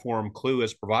platform, Klue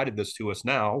has provided this to us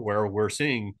now, where we're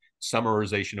seeing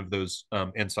summarization of those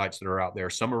insights that are out there,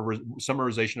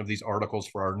 summarization of these articles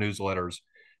for our newsletters,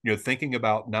 thinking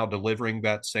about now delivering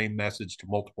that same message to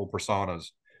multiple personas.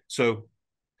 So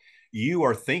you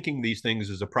are thinking these things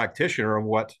as a practitioner of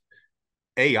what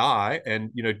AI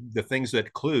and the things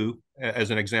that Klue,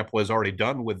 as an example, has already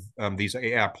done with these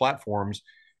AI platforms,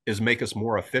 is make us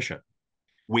more efficient.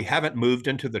 We haven't moved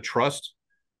into the trust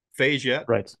phase yet,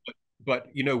 Right. but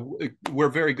we're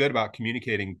very good about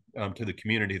communicating to the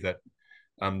community that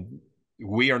um,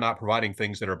 we are not providing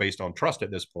things that are based on trust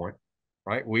at this point,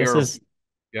 right? We This are, is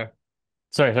yeah,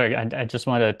 sorry. I just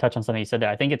wanted to touch on something you said there.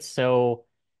 I think it's so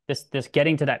this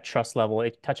getting to that trust level,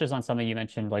 it touches on something you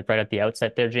mentioned like right at the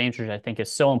outset there, James, which I think is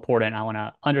so important. I want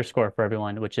to underscore for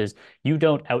everyone, which is you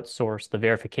don't outsource the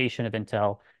verification of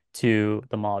intel to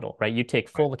the model, right? You take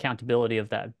right. full accountability of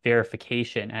that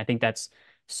verification. And I think that's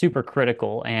super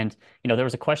critical. And there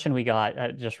was a question we got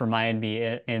just remind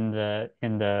me in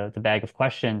the bag of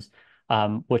questions,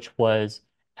 which was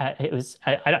it was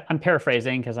I'm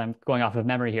paraphrasing because I'm going off of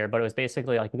memory here, but it was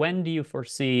basically like, when do you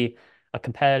foresee a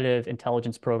competitive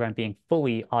intelligence program being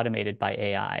fully automated by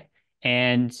AI?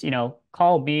 And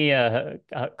call me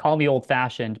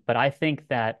old-fashioned, but I think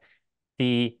that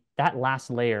that last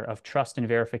layer of trust and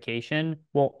verification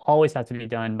will always have to be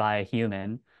done by a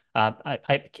human.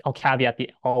 I'll caveat the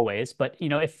always, but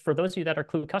if for those of you that are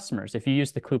Klue customers, if you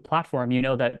use the Klue platform, you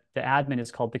know that the admin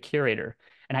is called the curator.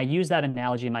 And I use that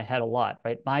analogy in my head a lot,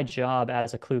 right? My job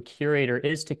as a Klue curator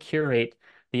is to curate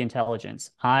the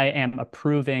intelligence. I am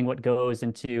approving what goes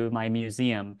into my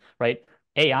museum, right?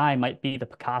 AI might be the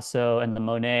Picasso and the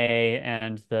Monet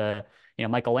and the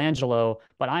Michelangelo,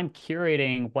 but I'm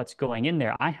curating what's going in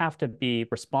there. I have to be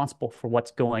responsible for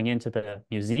what's going into the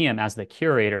museum as the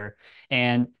curator.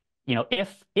 And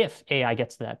if AI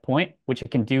gets to that point, which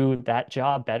it can do that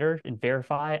job better and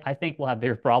verify, I think we'll have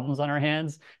bigger problems on our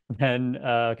hands than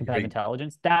competitive Great.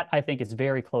 intelligence. That I think is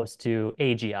very close to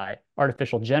AGI,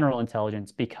 artificial general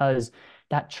intelligence, because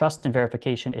that trust and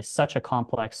verification is such a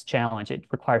complex challenge. It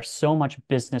requires so much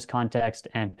business context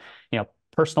and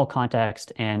personal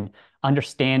context and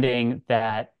understanding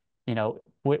that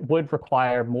would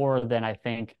require more than I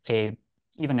think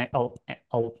even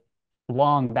a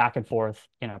long back and forth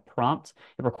in a prompt.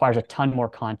 It requires a ton more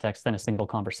context than a single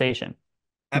conversation.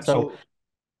 And so Absolutely.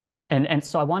 and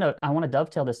so I want to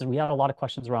dovetail this is we had a lot of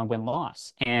questions around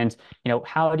win-loss. And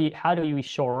how do we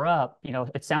shore up?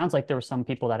 It sounds like there were some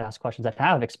people that asked questions that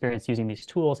have experience using these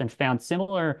tools and found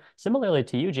similarly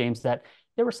to you, James, that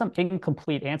there were some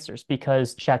incomplete answers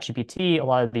because ChatGPT, a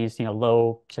lot of these,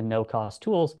 low to no cost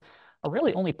tools are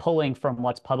really only pulling from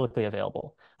what's publicly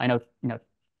available. I know,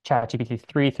 ChatGPT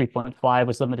 3.5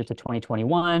 was limited to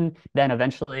 2021. Then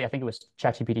eventually, I think it was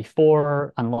ChatGPT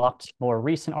 4 unlocked more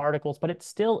recent articles, but it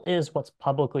still is what's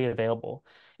publicly available.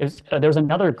 There was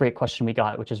another great question we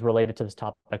got, which is related to this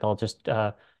topic. I'll just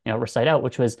recite out,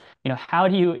 which was, how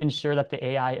do you ensure that the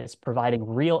AI is providing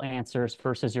real answers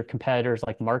versus your competitors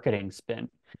like marketing spin?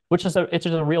 Which is a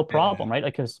real Yeah. problem, right?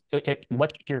 Like, because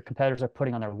what your competitors are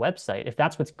putting on their website, if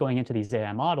that's what's going into these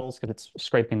AI models, because it's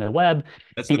scraping the web,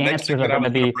 That's the the next thing answers are that I going to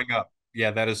was going to be bring up.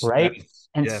 Yeah, that right. is,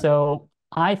 And yeah, so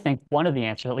I think one of the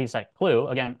answers, at least at Clue,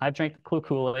 again, I've drank the Clue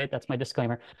Kool-Aid, that's my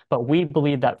disclaimer, but we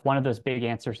believe that one of those big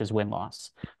answers is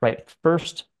win-loss, right?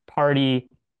 First party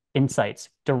insights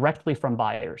directly from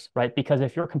buyers, right? Because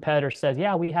if your competitor says,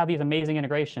 yeah, we have these amazing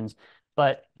integrations,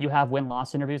 but you have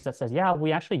win-loss interviews that says, yeah,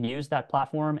 we actually used that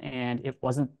platform and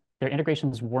their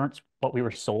integrations weren't what we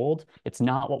were sold. It's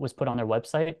not what was put on their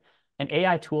website. An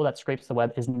AI tool that scrapes the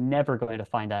web is never going to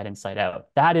find that insight out.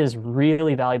 That is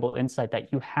really valuable insight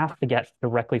that you have to get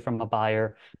directly from a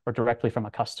buyer or directly from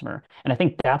a customer. And I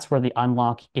think that's where the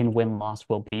unlock in win-loss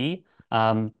will be.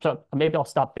 So maybe I'll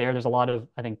stop there. There's a lot of,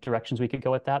 I think, directions we could go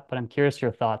with that, but I'm curious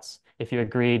your thoughts, if you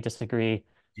agree, disagree,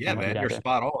 yeah, and what man, you'd you're add there.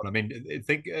 spot on. I mean, I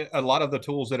think a lot of the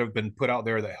tools that have been put out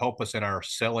there that help us in our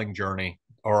selling journey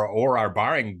or our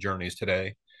buying journeys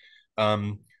today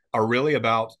um, are really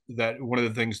about that. One of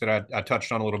the things that I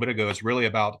touched on a little bit ago is really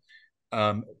about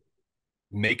um,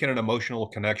 making an emotional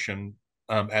connection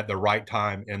at the right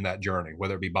time in that journey,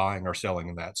 whether it be buying or selling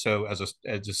in that. So as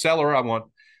a seller, I want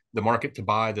the market to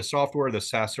buy the software, the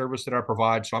SaaS service that I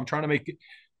provide. So I'm trying to make it,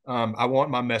 I want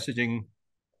my messaging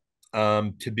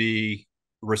to be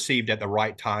received at the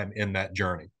right time in that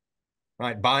journey,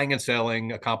 right? Buying and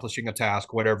selling, accomplishing a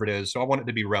task, whatever it is. So I want it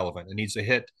to be relevant. It needs to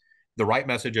hit the right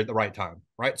message at the right time,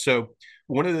 right? So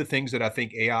one of the things that I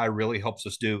think AI really helps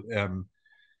us do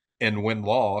in win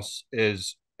loss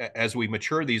is as we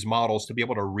mature these models to be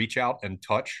able to reach out and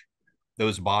touch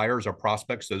those buyers or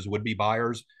prospects, those would be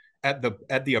buyers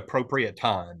at the appropriate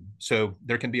time. So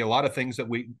there can be a lot of things that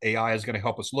AI is going to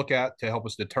help us look at to help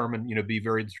us determine, be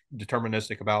very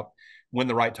deterministic about when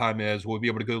the right time is. We'll be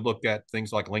able to go look at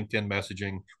things like LinkedIn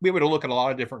messaging. We'll be able to look at a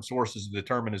lot of different sources to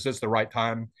determine, is this the right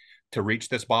time to reach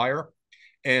this buyer?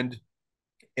 And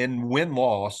in win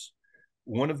loss,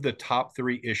 one of the top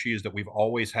three issues that we've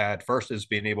always had first is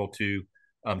being able to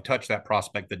touch that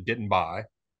prospect that didn't buy.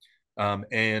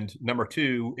 And number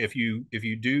two, if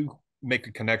you do make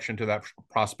a connection to that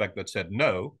prospect that said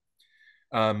no,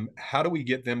 how do we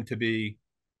get them to be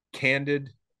candid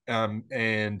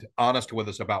and honest with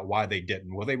us about why they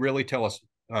didn't? Will they really tell us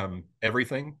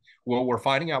everything? Well, we're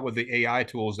finding out with the AI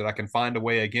tools that I can find a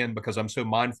way, again, because I'm so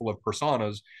mindful of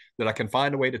personas, that I can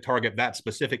find a way to target that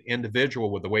specific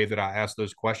individual with the way that I ask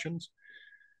those questions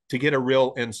to get a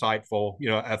real insightful,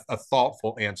 a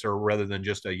thoughtful answer rather than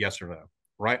just a yes or no.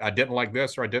 Right? I didn't like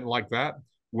this or I didn't like that.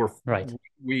 We're Right.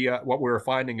 we What we're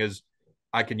finding is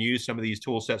I can use some of these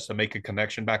tool sets to make a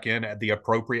connection back in at the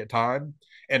appropriate time,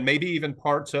 and maybe even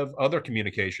parts of other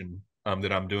communication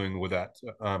that I'm doing with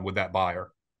that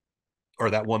buyer or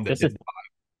that one that This is didn't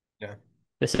buy. Yeah.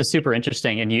 This is super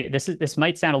interesting, and this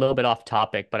might sound a little bit off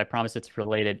topic, but I promise it's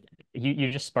related.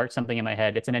 You just sparked something in my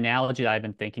head. It's an analogy that I've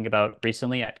been thinking about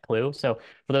recently at Klue. So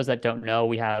for those that don't know,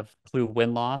 we have Klue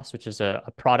Win Loss, which is a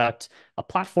product, a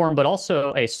platform, but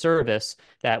also a service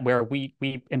that where we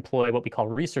employ what we call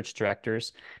research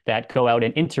directors that go out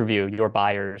and interview your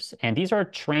buyers. And these are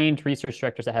trained research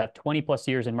directors that have 20 plus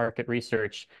years in market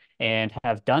research and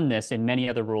have done this in many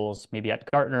other roles, maybe at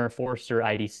Gartner, Forrester,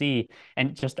 IDC.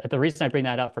 And just the reason I bring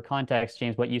that up for context,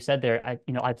 James, what you said there,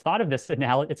 I've thought of this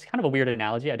analogy. It's kind of a weird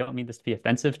analogy. I don't mean this to be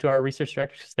offensive to our research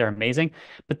directors because they're amazing,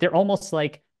 but they're almost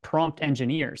like prompt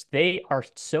engineers. They are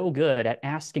so good at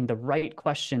asking the right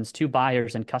questions to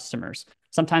buyers and customers.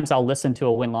 Sometimes I'll listen to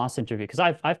a win-loss interview because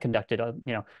I've conducted a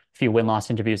few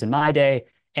win-loss interviews in my day.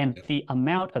 And the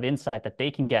amount of insight that they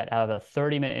can get out of a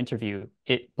 30-minute interview,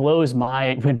 it blows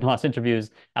my win-loss interviews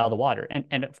out of the water.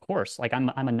 And of course, like I'm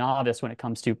a novice when it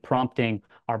comes to prompting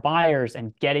our buyers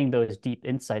and getting those deep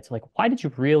insights. Like, why did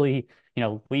you really,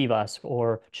 leave us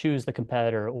or choose the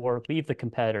competitor or leave the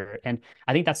competitor? And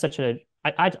I think that's such a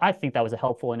I think that was a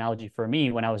helpful analogy for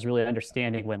me when I was really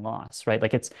understanding win-loss, right?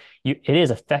 Like it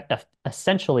is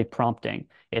essentially prompting.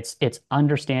 It's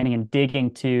understanding and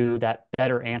digging to that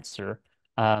better answer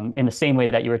in the same way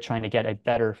that you were trying to get a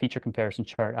better feature comparison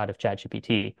chart out of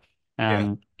ChatGPT. Yeah.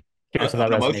 Um, Curious if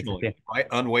that resonates with you. Unemotionally, right?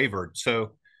 Unwavered.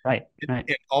 So Right, right.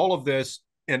 in all of this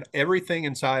and everything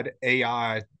inside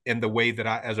AI, and the way that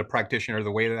I, as a practitioner,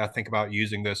 the way that I think about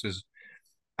using this is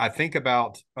I think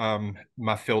about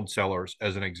my field sellers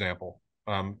as an example.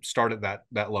 Start at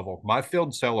that level. My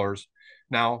field sellers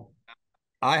now.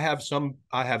 I have some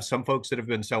folks that have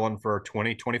been selling for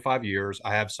 20, 25 years.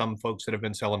 I have some folks that have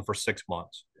been selling for 6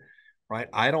 months. Right.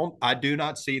 I do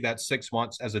not see that 6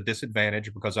 months as a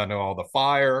disadvantage because I know all the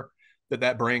fire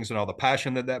that brings and all the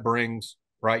passion that brings.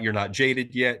 Right. You're not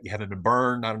jaded yet. You haven't been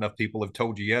burned. Not enough people have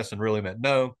told you yes and really meant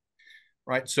no.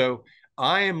 Right. So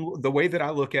I am the way that I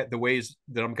look at the ways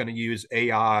that I'm going to use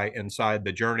AI inside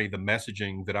the journey, the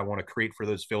messaging that I want to create for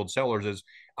those field sellers is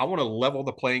I want to level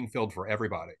the playing field for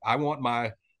everybody. I want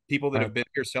my people that Right. have been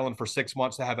here selling for 6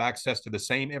 months to have access to the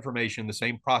same information, the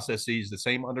same processes, the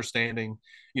same understanding,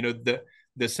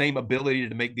 the same ability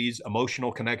to make these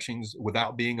emotional connections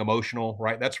without being emotional,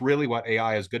 right? That's really what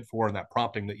AI is good for in that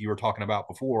prompting that you were talking about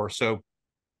before. So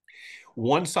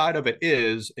one side of it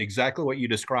is exactly what you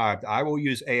described. I will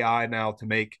use AI now to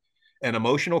make an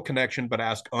emotional connection, but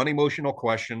ask unemotional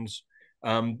questions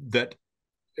that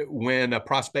when a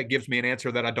prospect gives me an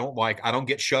answer that I don't like, I don't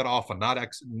get shut off and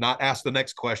not ask the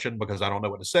next question because I don't know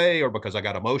what to say or because I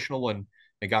got emotional and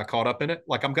got caught up in it.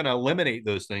 Like I'm going to eliminate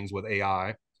those things with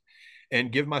AI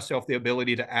and give myself the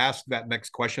ability to ask that next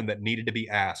question that needed to be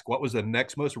asked. What was the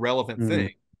next most relevant Mm,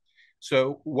 thing?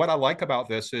 So what I like about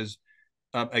this is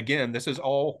again, this is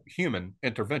all human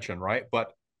intervention, right?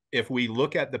 But if we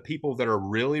look at the people that are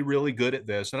really, really good at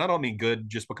this, and I don't mean good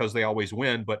just because they always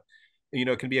win, but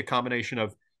it can be a combination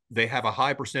of they have a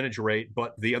high percentage rate,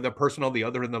 but the other person on the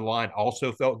other end of the line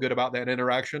also felt good about that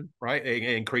interaction, right? It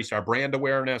increased our brand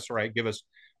awareness, right? Give us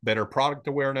better product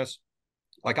awareness.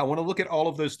 Like I want to look at all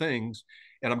of those things,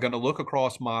 and I'm going to look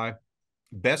across my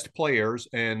best players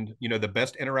and the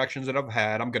best interactions that I've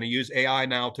had. I'm going to use AI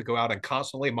now to go out and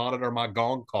constantly monitor my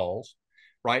gong calls,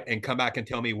 right, and come back and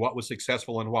tell me what was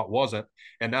successful and what wasn't.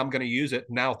 And now I'm going to use it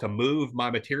now to move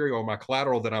my material, my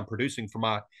collateral that I'm producing for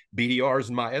my BDRs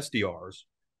and my SDRs,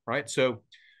 right? So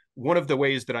one of the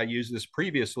ways that I used this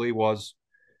previously was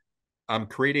I'm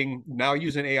creating now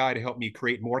using AI to help me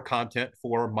create more content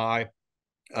for my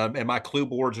And my Klue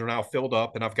boards are now filled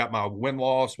up, and I've got my win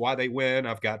loss, why they win.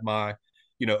 I've got my,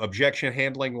 objection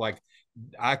handling. Like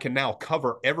I can now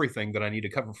cover everything that I need to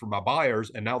cover for my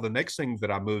buyers. And now the next thing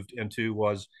that I moved into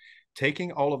was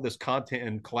taking all of this content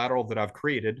and collateral that I've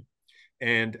created.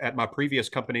 And at my previous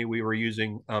company, we were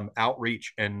using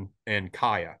Outreach and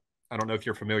Kaya. I don't know if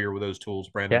you're familiar with those tools,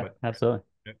 Brandon, Yeah, but absolutely.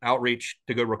 Outreach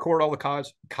to go record all the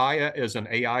calls. Kaya is an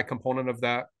AI component of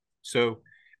that. So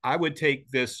I would take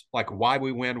this like why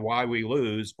we win, why we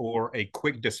lose, or a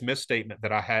quick dismiss statement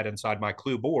that I had inside my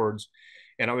Klue boards.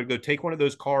 And I would go take one of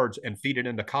those cards and feed it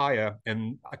into Kaya.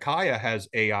 And Kaya has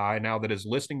AI now that is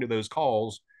listening to those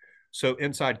calls. So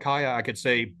inside Kaya, I could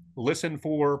say, listen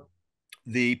for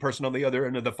the person on the other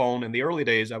end of the phone. In the early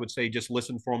days, I would say just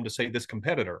listen for them to say this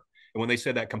competitor. And when they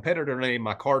said that competitor name,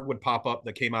 my card would pop up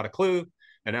that came out of Klue.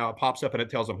 And now it pops up and it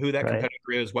tells them who that Right.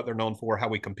 competitor is, what they're known for, how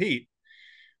we compete.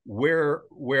 Where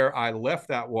I left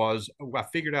that was I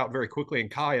figured out very quickly in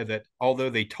Kaya that although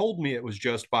they told me it was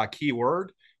just by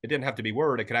keyword, it didn't have to be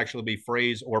word. It could actually be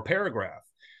phrase or paragraph.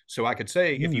 So I could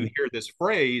say, if you Mm, hear this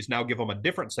phrase, now give them a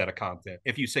different set of content.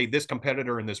 If you say this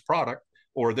competitor in this product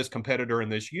or this competitor in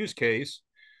this use case,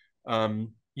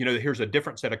 here's a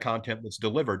different set of content that's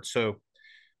delivered. So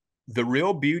the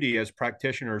real beauty as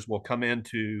practitioners will come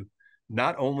into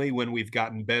not only when we've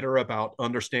gotten better about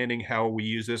understanding how we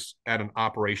use this at an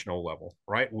operational level,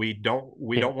 right? We yeah. don't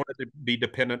want it to be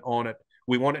dependent on it.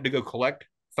 We want it to go collect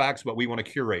facts, but we want to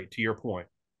curate. To your point,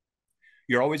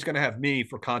 you're always going to have me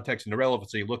for context and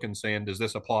relevancy looking, saying, does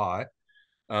this apply?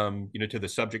 To the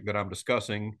subject that I'm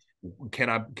discussing. Can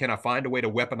I find a way to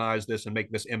weaponize this and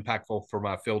make this impactful for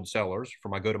my field sellers, for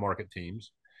my go-to-market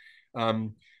teams?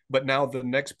 Um, but now the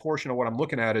next portion of what I'm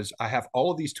looking at is I have all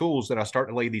of these tools that I start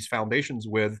to lay these foundations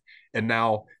with, and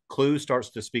now Klue starts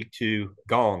to speak to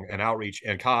Gong and Outreach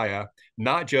and Kaya,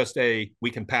 not just we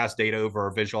can pass data over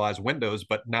or visualize windows,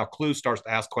 but now Klue starts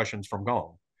to ask questions from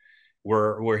Gong.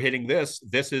 We're hitting this.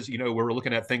 This is, we're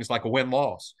looking at things like a win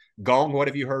loss. Gong, what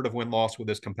have you heard of win loss with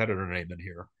this competitor name in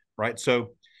here? Right.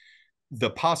 So the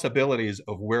possibilities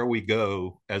of where we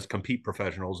go as compete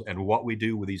professionals and what we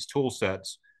do with these tool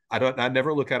sets, I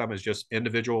never look at them as just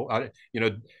individual,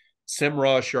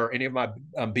 SEMrush or any of my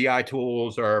BI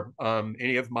tools or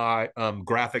any of my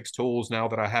graphics tools now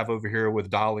that I have over here with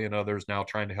Dolly and others now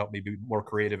trying to help me be more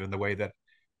creative in the way that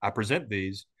I present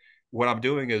these. What I'm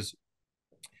doing is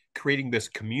creating this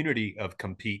community of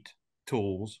compete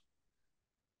tools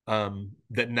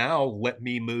that now let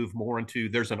me move more into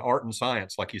there's an art and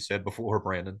science, like you said before,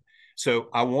 Brandon. So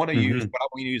I want to use Hmm. what I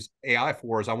want to use AI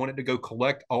for is I want it to go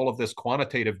collect all of this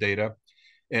quantitative data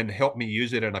and help me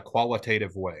use it in a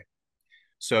qualitative way.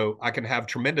 So I can have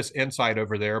tremendous insight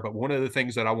over there. But one of the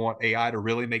things that I want AI to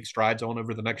really make strides on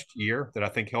over the next year that I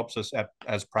think helps us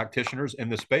as practitioners in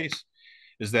this space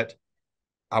is that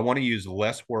I want to use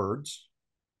less words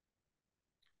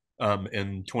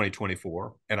in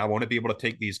 2024. And I want to be able to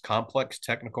take these complex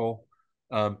technical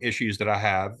issues that I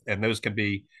have, and those can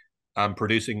be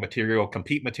producing material,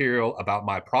 compete material about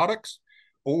my products,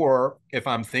 or if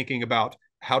I'm thinking about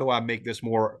how do I make this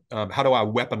more, how do I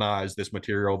weaponize this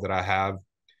material that I have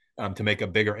to make a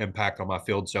bigger impact on my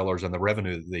field sellers and the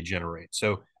revenue that they generate.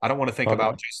 So I don't want to think Love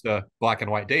about that. just the black and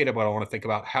white data, but I want to think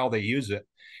about how they use it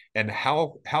and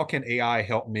how can AI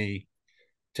help me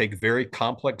take very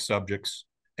complex subjects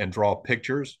and draw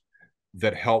pictures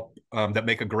that help that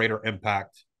make a greater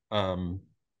impact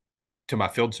to my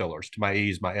field sellers, to my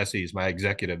E's, my SEs, my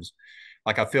executives.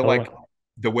 Like I feel Totally. like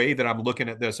the way that I'm looking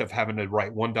at this of having to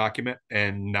write one document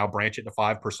and now branch it to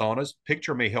 5 personas,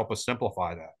 picture may help us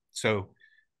simplify that. So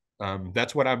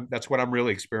that's what I'm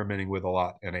really experimenting with a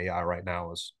lot in AI right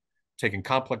now is taking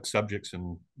complex subjects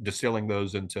and distilling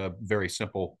those into very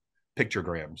simple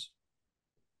pictograms.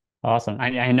 Awesome.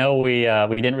 I know we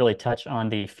didn't really touch on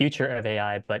the future of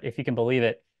AI, but if you can believe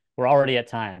it, we're already at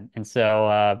time. And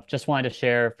so just wanted to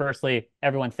share, firstly,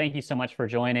 everyone, thank you so much for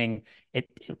joining.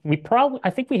 We probably I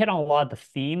think we hit on a lot of the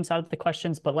themes out of the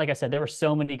questions, but like I said, there were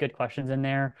so many good questions in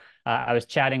there. I was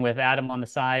chatting with Adam on the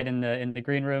side in the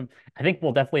green room. I think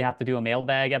we'll definitely have to do a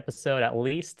mailbag episode at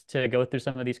least to go through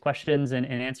some of these questions and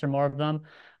answer more of them.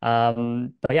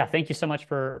 But yeah, thank you so much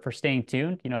for staying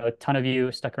tuned. A ton of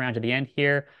you stuck around to the end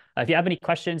here. If you have any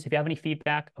questions, if you have any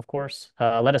feedback, of course,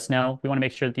 let us know. We want to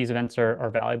make sure that these events are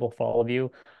valuable for all of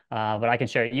you. But I can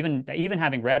share, even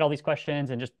having read all these questions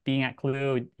and just being at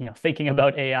Klue, thinking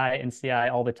about AI and CI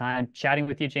all the time, chatting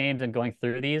with you, James, and going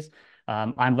through these,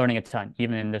 I'm learning a ton,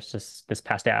 even in this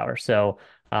past hour. So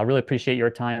I really appreciate your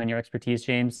time and your expertise,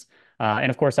 James. And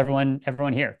of course, everyone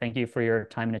here, thank you for your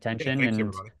time and Yeah, attention thanks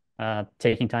and everybody.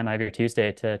 taking time out of your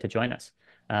Tuesday to join us.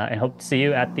 and hope to see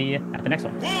you at the next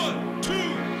one. 1, 2.